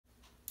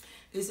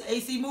It's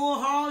AC Moore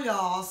haul,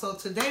 y'all. So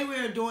today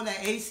we're doing an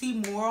AC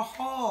Moore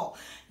haul.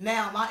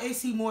 Now, my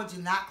AC Moore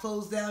did not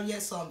close down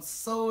yet, so I'm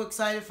so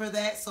excited for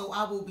that. So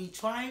I will be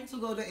trying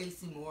to go to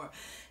AC Moore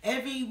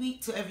every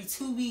week to every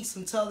 2 weeks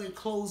until they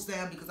close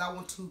down because I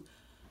want to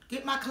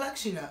get my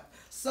collection up.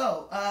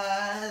 So,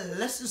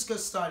 let's just get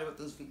started with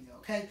this video,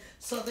 okay?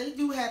 So, they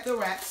do have the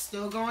wraps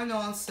still going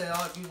on sale.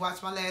 If you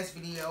watched my last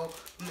video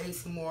from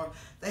AC Moore,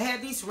 they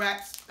have these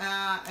wraps,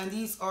 and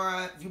these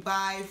are, if you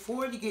buy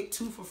 4, you get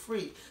 2 for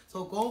free.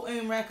 So, go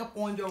and rack up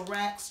on your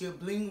racks, your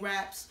bling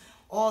wraps,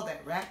 all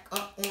that. Rack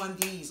up on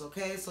these,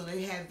 okay? So,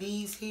 they have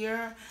these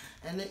here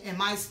and in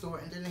my store,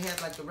 and then they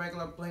have, like, the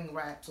regular bling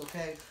wraps,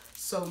 okay?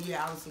 So,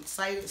 yeah, I was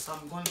excited, so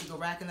I'm going to be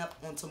racking up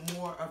onto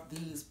more of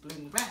these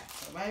bling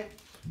wraps, all right?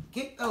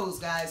 Get those,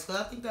 guys, because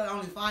I think they're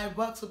only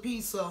 $5 a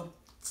piece, so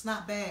it's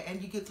not bad,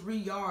 and you get 3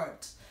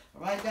 yards.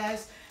 All right,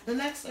 guys? The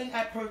next thing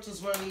I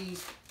purchased were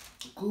these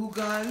glue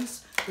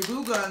guns. The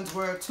glue guns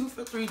were 2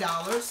 for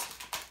 $3,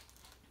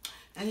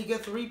 and you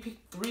get three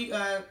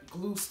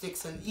glue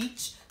sticks in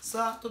each. So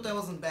I thought that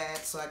wasn't bad,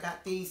 so I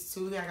got these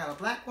 2 here. I got a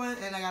black one,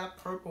 and I got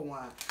a purple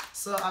one.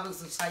 So I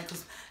was excited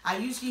because I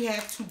usually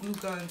have 2 glue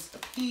guns a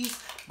piece,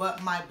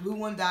 but my blue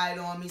one died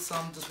on me, so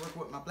I'm just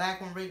working with my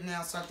black one right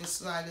now. So I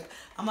decided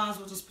I might as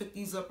well just pick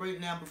these up right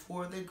now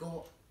before they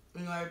go.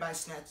 You know, everybody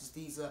snatches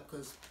these up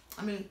because,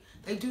 I mean,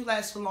 they do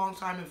last for a long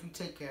time if you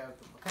take care of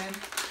them, okay?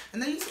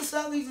 And they used to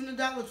sell these in the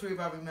Dollar Tree, if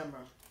I remember.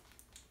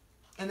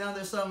 And now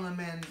they're selling them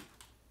in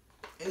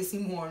AC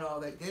Moore and all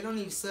that. They don't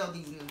even sell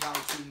these in the Dollar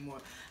Tree anymore.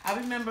 I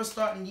remember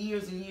starting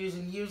years and years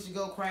and years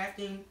ago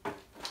crafting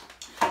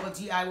for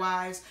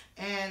DIYs,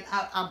 and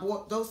I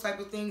bought those type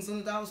of things in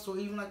the dollar store,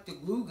 even like the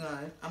glue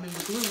gun. I mean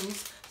the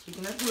glues.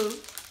 Speaking of glue,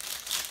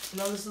 you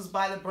know, this is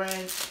by the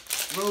brand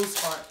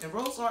Rose Art, and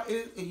Rose Art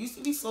it used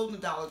to be sold in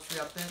the Dollar Tree,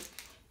 I think,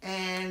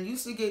 and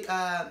used to get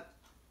a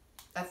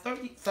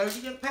 30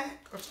 in a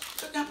pack, or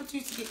something. How much you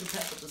used to get in a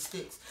pack of the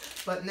sticks,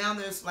 but now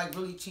there's like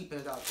really cheap in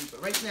the Dollar Tree.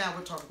 But right now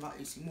we're talking about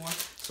AC Moore.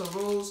 So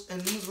Rose,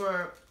 and these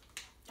were,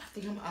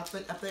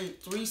 I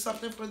paid 3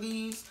 something for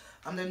these.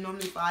 They're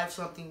normally 5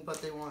 something,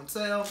 but they were on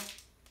sale.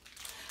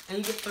 And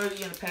you get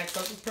 30 in a pack. So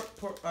I just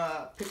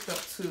picked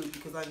up 2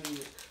 because I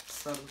needed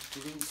some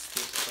glue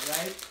sticks.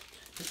 Alright?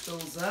 Pick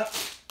those up.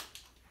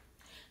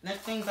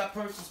 Next things I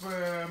purchased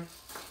were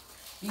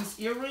these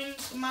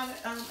earrings from my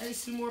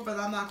AC Moore, but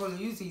I'm not going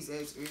to use these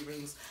as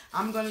earrings.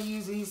 I'm going to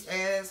use these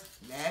as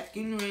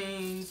napkin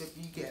rings, if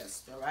you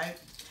guessed. Alright?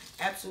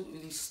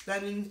 Absolutely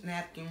stunning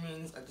napkin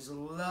rings. I just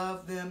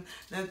love them.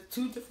 Now,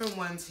 2 different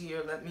ones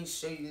here. Let me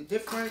show you the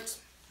difference.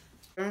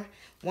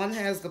 One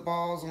has the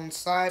balls on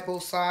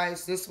both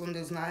sides. This one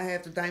does not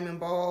have the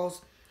diamond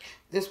balls.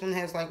 This one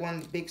has like one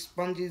of the big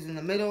sponges in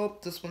the middle.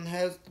 This one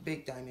has the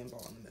big diamond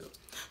ball in the middle.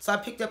 So I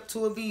picked up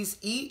 2 of these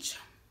each.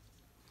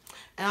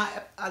 And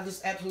I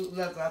just absolutely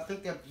love them. I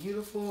think they're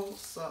beautiful.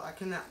 So I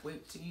cannot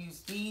wait to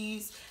use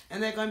these.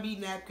 And they're going to be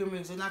napkin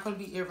rings. They're not going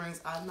to be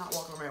earrings. I'm not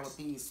walking around with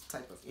these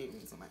type of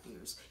earrings in my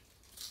ears.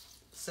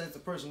 Says the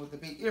person with the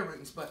big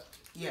earrings. But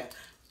yeah,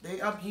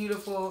 they are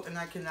beautiful. And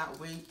I cannot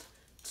wait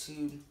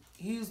to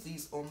use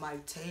these on my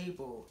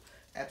table.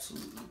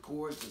 Absolutely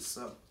gorgeous.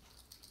 So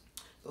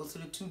those are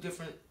the 2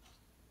 different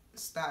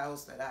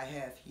styles that I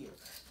have here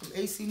from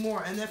AC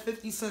Moore, and they're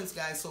 50 cents,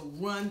 guys. So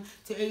run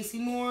to AC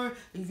Moore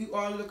if you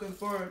are looking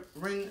for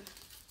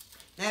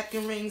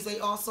napkin rings. They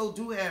also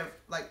do have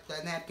like the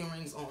napkin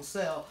rings on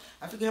sale.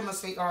 I forget how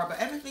much they are, but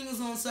everything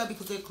is on sale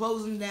because they're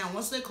closing down.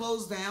 Once they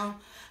close down,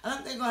 I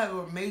don't think they're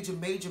gonna have a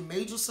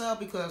major sale,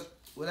 because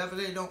whatever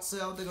they don't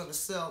sell, they're gonna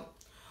sell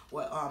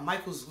what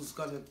Michael's was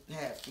going to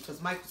have,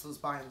 because Michael's was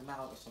buying them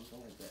out or something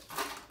like that.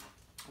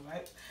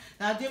 Alright.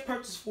 Now, I did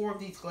purchase 4 of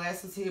these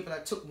glasses here, but I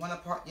took one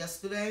apart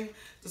yesterday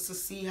just to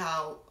see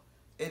how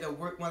it'll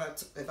work when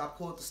if I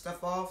pull the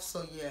stuff off.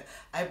 So, yeah,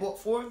 I bought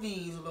 4 of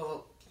these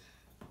little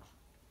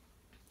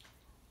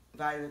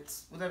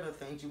violets, whatever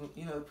things you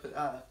know, put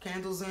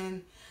candles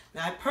in.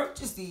 Now, I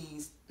purchased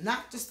these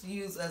not just to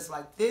use as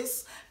like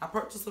this. I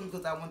purchased them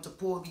because I want to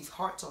pull these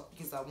hearts off,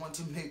 because I want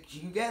to make,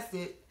 you guessed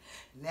it,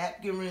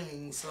 napkin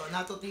rings. So, and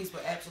I thought these were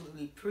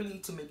absolutely pretty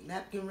to make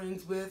napkin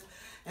rings with.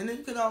 And then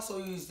you could also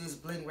use this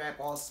bling wrap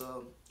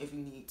also if you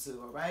need to,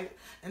 alright?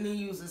 And then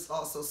use this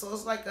also. So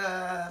it's like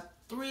a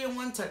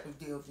 3-in-1 type of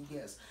deal, if you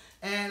guess.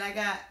 And I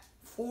got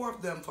 4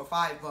 of them for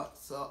 $5.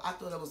 So I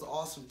thought that was an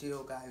awesome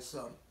deal, guys.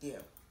 So yeah,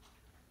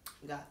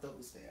 got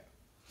those there.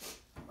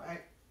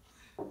 Alright.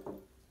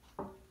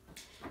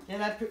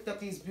 And I picked up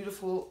these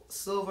beautiful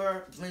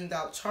silver blinged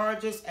out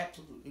chargers.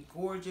 Absolutely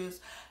gorgeous.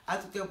 I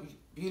think they'll be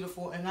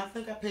beautiful. And I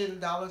think I paid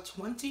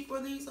 $1.20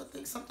 for these. I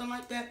think something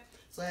like that.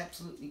 So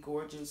absolutely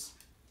gorgeous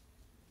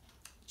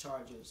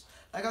chargers.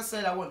 Like I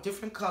said, I want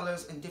different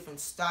colors and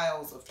different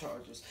styles of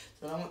chargers.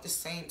 So I want the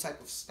same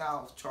type of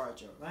style of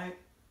charger, right?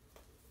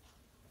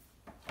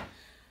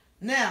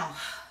 Now,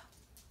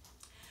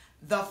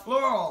 the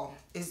floral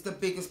is the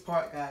biggest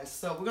part, guys.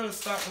 So we're going to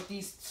start with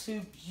these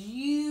 2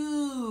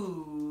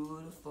 beautiful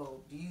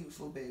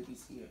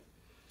babies here.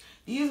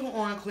 These were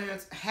on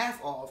clearance,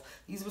 half off.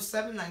 These were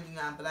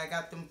 $7.99, but I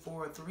got them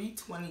for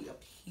 $3.20 a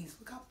piece.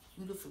 Look how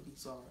beautiful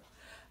these are.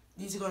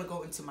 These are going to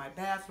go into my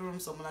bathroom.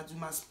 So when I do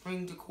my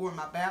spring decor in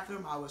my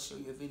bathroom, I will show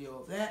you a video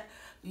of that.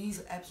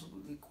 These are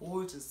absolutely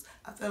gorgeous.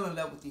 I fell in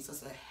love with these. I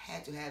said I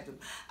had to have them.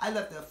 I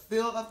love the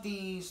feel of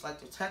these, like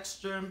the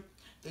texture.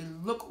 They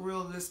look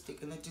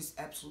realistic and they're just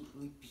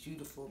absolutely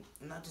beautiful.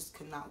 And I just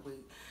could not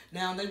wait.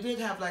 Now, they did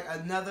have like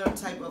another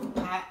type of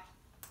pot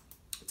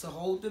to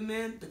hold them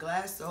in, the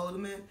glass to hold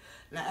them in.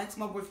 And I asked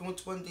my boyfriend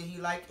which one did he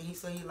like, and he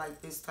said he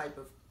liked this type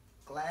of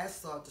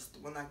glass, so just the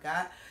one I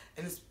got.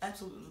 And it's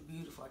absolutely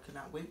beautiful. I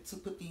cannot wait to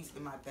put these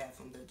in my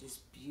bathroom. They're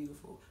just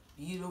beautiful,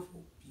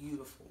 beautiful,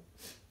 beautiful.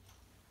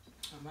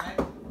 Alright.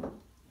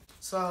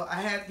 So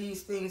I have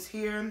these things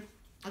here.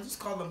 I just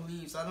call them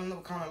leaves. I don't know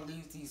what kind of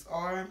leaves these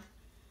are.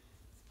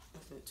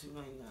 What's that,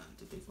 $2.99?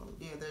 Did they follow?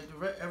 Yeah,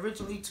 they're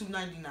originally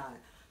 $2.99.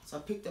 So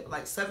I picked up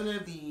like 7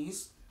 of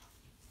these.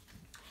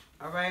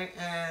 Alright,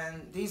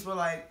 and these were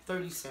like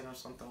 30 cents or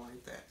something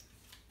like that.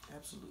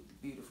 Absolutely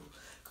beautiful.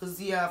 Because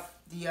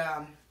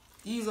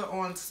these are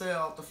on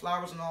sale. The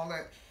flowers and all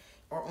that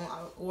are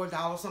on, or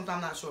 $1 something,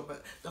 I'm not sure.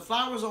 But the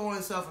flowers are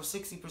on sale for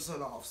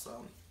 60% off.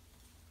 So,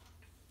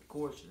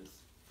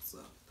 gorgeous. So,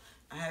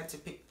 I had to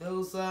pick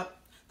those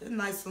up. They're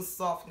nice and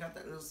soft. Got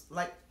that little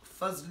like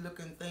fuzzy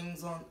looking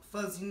things on,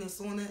 fuzziness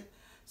on it.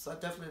 So, I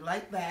definitely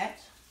like that.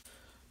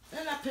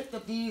 Then I picked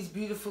up these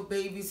beautiful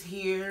babies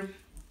here.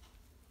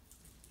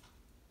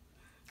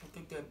 I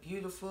think they're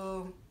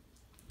beautiful.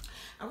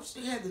 I wish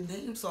they had the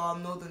names so I'll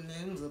know the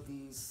names of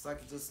these so I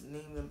could just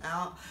name them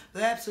out.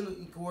 They're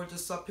absolutely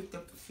gorgeous, so I picked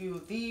up a few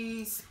of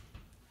these.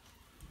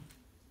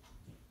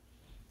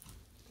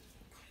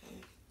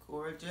 Okay,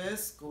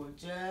 gorgeous,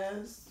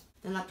 gorgeous.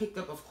 Then I picked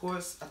up, of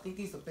course, I think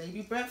these are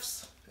baby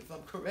breaths, if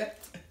I'm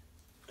correct.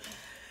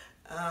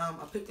 I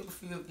picked up a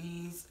few of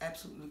these,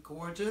 absolutely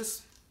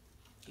gorgeous.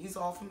 These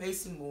are all from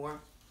AC Moore.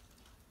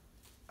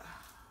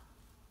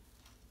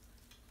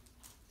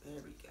 There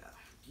we go.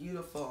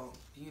 Beautiful,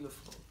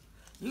 beautiful.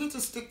 You can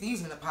just stick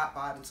these in a pot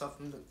by themselves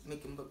and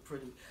make them look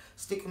pretty.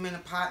 Stick them in a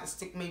pot and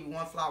stick maybe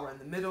one flower in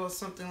the middle or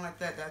something like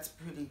that. That's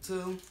pretty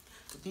too.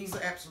 But these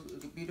are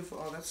absolutely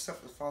beautiful. Oh, that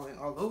stuff is falling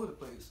all over the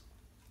place.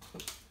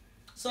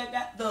 So I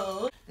got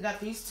those. I got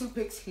these 2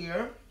 picks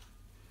here.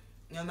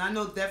 And I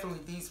know definitely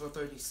these were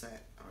 30 cents.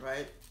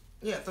 Alright?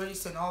 Yeah, 30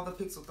 cents. All the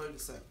picks were 30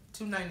 cents.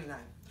 $2.99.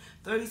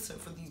 30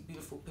 cents for these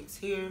beautiful picks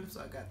here.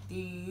 So I got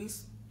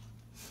these.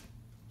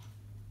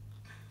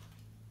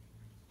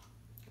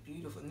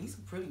 Beautiful. And these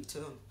are pretty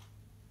too.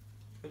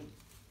 Pretty.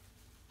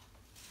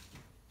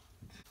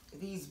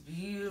 These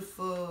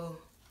beautiful.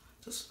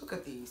 Just look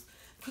at these.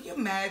 Can you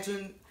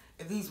imagine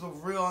if these were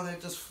real and they're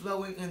just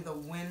flowing in the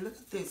wind? Look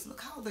at this.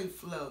 Look how they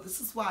flow.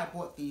 This is why I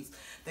bought these.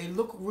 They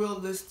look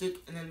realistic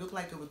and they look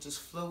like it would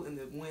just flow in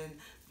the wind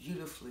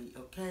beautifully.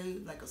 Okay?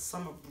 Like a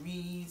summer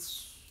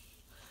breeze.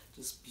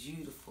 Just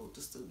beautiful.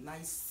 Just a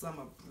nice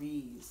summer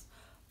breeze.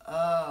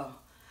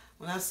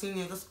 When I seen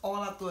it, that's all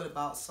I thought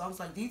about. So I was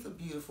like, these are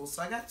beautiful.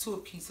 So I got 2 a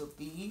piece of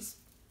these.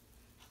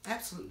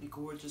 Absolutely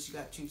gorgeous. You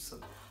got you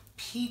some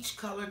peach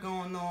color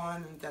going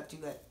on. And you got you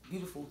that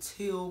beautiful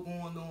teal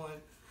going on.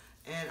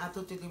 And I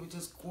thought that they were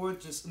just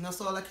gorgeous. And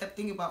that's all I kept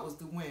thinking about was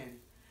the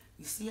wind.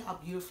 You see how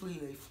beautifully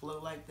they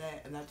flow like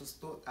that? And I just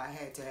thought I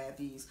had to have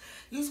these.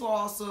 These were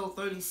also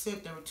 30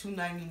 cents. They were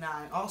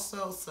 $2.99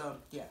 also. So,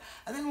 yeah.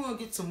 I think I'm going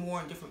to get some more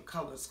in different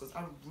colors because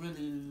I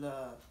really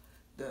love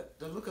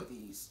the look of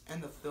these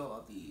and the feel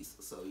of these.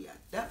 So yeah,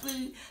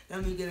 definitely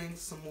gonna be getting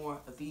some more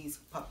of these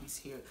puppies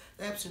here.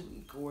 They're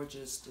absolutely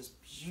gorgeous, just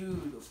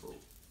beautiful.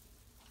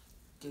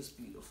 Just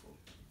beautiful.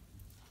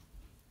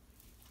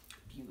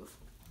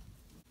 Beautiful.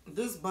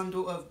 This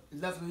bundle of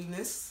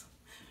loveliness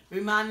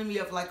reminded me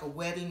of like a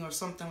wedding or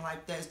something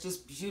like that. It's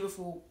just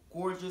beautiful,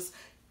 gorgeous,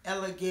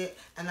 elegant,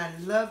 and I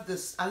love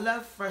this. I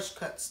love fresh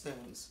cut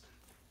stems.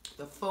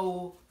 The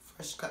faux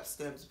fresh cut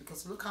stems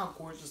because look how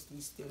gorgeous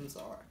these stems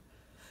are.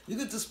 You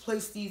could just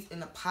place these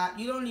in a pot.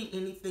 You don't need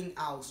anything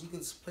else. You can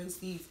just place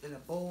these in a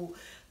bowl.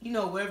 You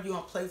know, wherever you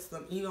want to place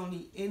them. You don't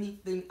need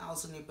anything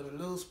else in it but a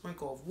little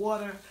sprinkle of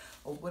water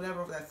or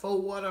whatever, that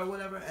faux water or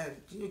whatever, and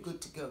you're good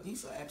to go.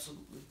 These are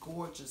absolutely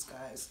gorgeous,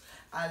 guys.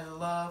 I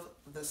love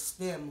the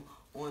stem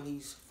on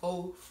these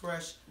faux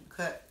fresh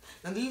cut.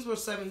 Now, these were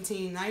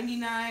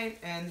 $17.99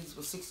 and these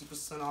were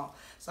 60% off.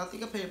 So I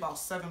think I paid about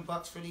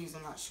 $7 for these.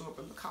 I'm not sure,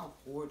 but look how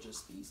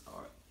gorgeous these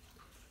are.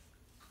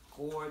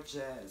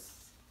 Gorgeous.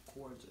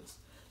 Gorgeous.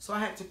 So I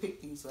had to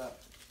pick these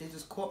up. They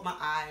just caught my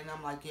eye and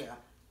I'm like, yeah,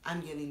 I'm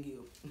getting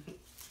you.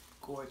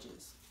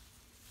 Gorgeous.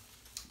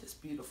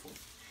 Just beautiful.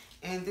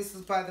 And this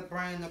is by the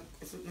brand of,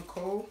 is it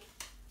Nicole?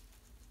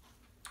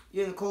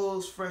 Yeah,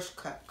 Nicole's Fresh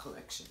Cut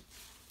Collection.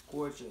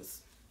 Gorgeous.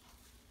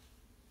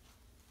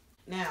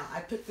 Now,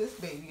 I picked this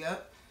baby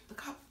up. Look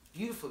how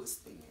beautiful this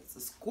thing is.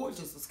 It's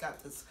gorgeous. It's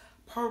got this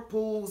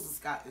purples. It's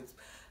got its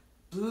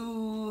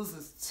blues.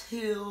 It's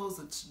teals.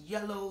 It's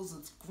yellows.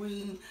 It's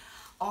green.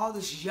 All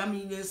this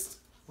yumminess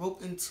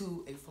broke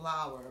into a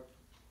flower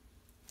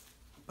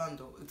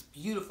bundle. It's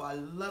beautiful. I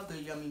love the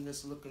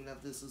yumminess looking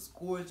of this. It's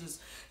gorgeous.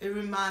 It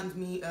reminds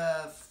me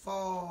of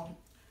fall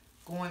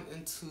going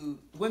into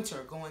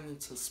winter, going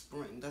into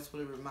spring. That's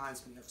what it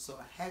reminds me of. So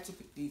I had to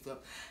pick these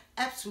up.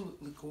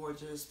 Absolutely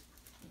gorgeous.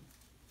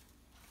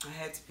 I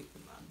had to pick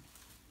them up.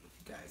 If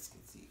you guys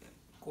can see them.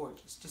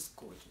 Gorgeous. Just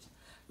gorgeous.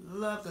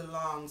 Love the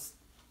long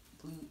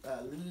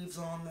leaves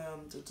on them.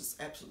 They're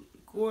just absolutely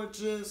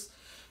gorgeous.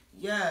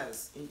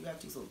 Yes. And you got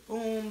these little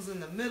booms in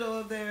the middle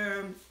of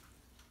there.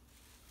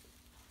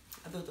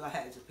 I thought I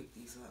had to pick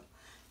these up.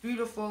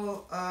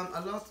 Beautiful. I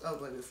lost, oh,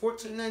 wait,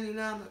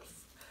 $14.99.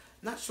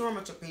 Not sure how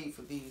much I paid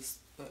for these,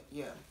 but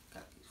yeah,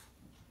 got these.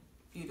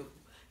 Beautiful.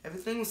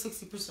 Everything was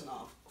 60%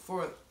 off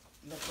for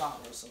the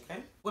flowers,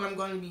 okay? What I'm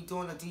going to be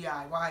doing a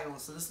DIY on,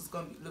 so this is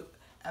going to look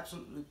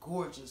absolutely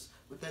gorgeous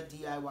with that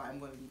DIY I'm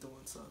going to be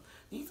doing. So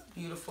these are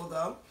beautiful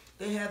though.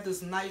 They have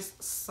this nice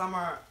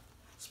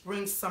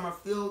spring summer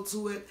feel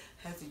to it.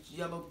 Has these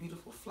yellow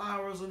beautiful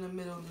flowers in the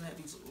middle, and then have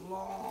these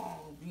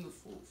long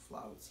beautiful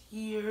flowers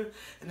here.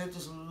 And I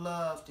just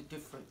love the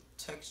different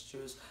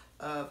textures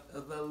of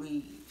the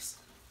leaves.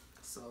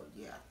 So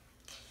yeah,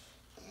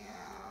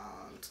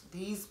 and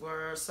these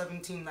were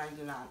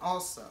 $17.99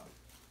 also.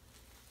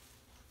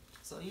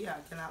 So yeah,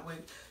 I cannot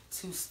wait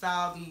to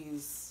style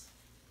these.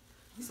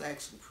 These are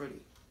actually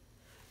pretty.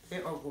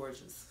 They are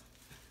gorgeous.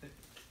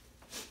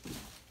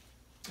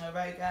 All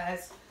right,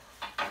 guys.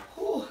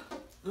 Whew.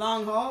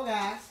 Long haul,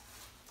 guys.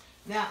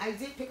 Now, I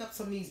did pick up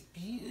some of these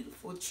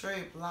beautiful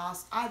cherry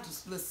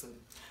blossoms. Listen,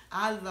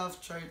 I love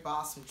cherry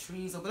blossom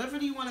trees, or whatever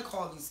you want to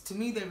call these. To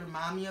me, they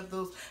remind me of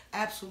those.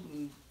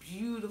 Absolutely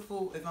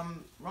beautiful. If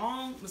I'm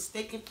wrong,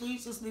 mistaken,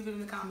 please just leave it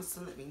in the comments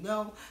to let me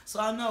know. So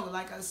I know,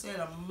 like I said,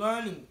 I'm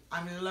learning.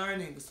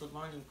 It's a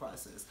learning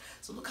process.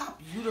 So look how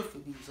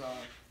beautiful these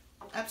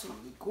are.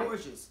 Absolutely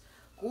gorgeous.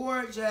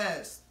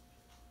 Gorgeous.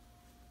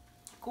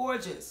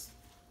 Gorgeous.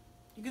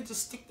 You can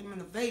just stick them in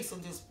the vase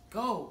and just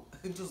go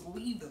and just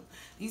leave them.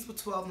 These were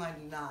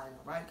 $12.99,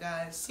 alright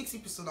guys?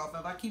 60% off.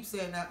 If I keep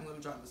saying that, I'm going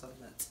to drive myself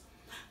nuts.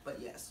 But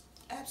yes,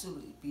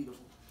 absolutely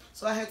beautiful.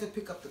 So I had to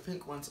pick up the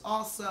pink ones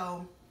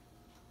also.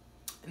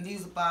 And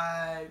these are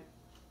by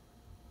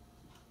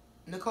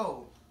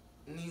Nicole.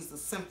 And these are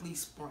Simply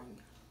Spring.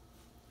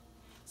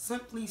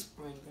 Simply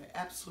Spring. They're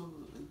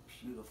absolutely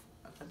beautiful.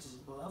 I just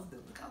love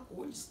them. Look how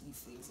gorgeous these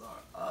things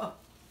are.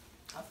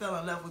 I fell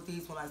in love with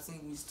these when I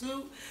seen these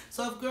too.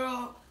 So,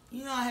 girl,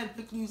 you know I had to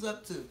pick these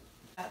up too.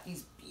 Got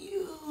these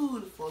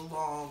beautiful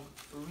long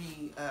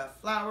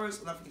flowers,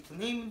 and I forget the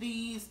name of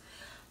these.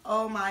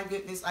 Oh my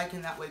goodness, I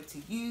cannot wait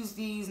to use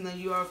these. Now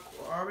you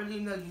already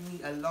know you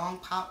need a long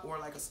pot or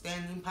like a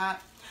standing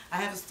pot. I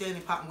have a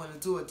standing pot. I'm going to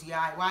do a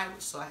DIY,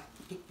 so I have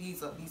to pick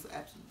these up. These are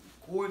absolutely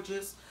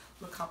gorgeous.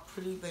 Look how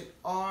pretty they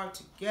are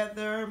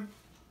together.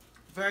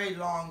 Very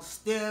long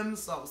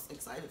stems, so I was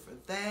excited for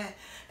that.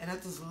 And I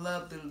just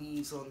love the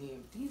leaves on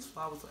them. These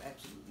flowers are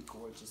absolutely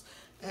gorgeous.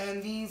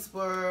 And these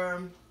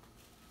were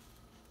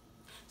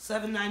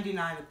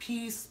 $7.99 a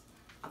piece.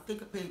 I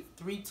think I paid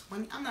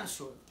 $3.20. I'm not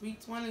sure.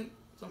 $3.20,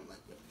 something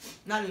like that.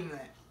 Not even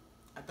that.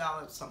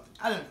 $1 something.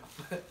 I don't know.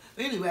 But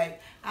anyway,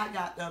 I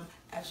got them.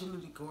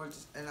 Absolutely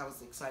gorgeous. And I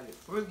was excited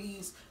for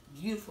these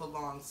beautiful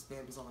long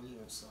stems on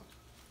here. So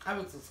I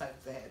was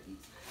excited to have these.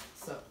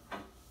 So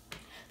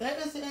that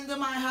is the end of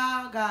my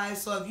haul,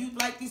 guys. So if you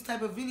like these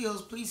type of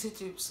videos, please hit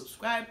your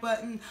subscribe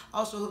button.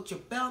 Also hit your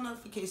bell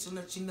notification,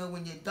 let you know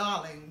when your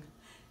darling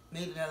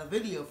made another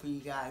video for you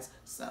guys.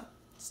 So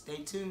stay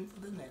tuned for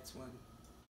the next one.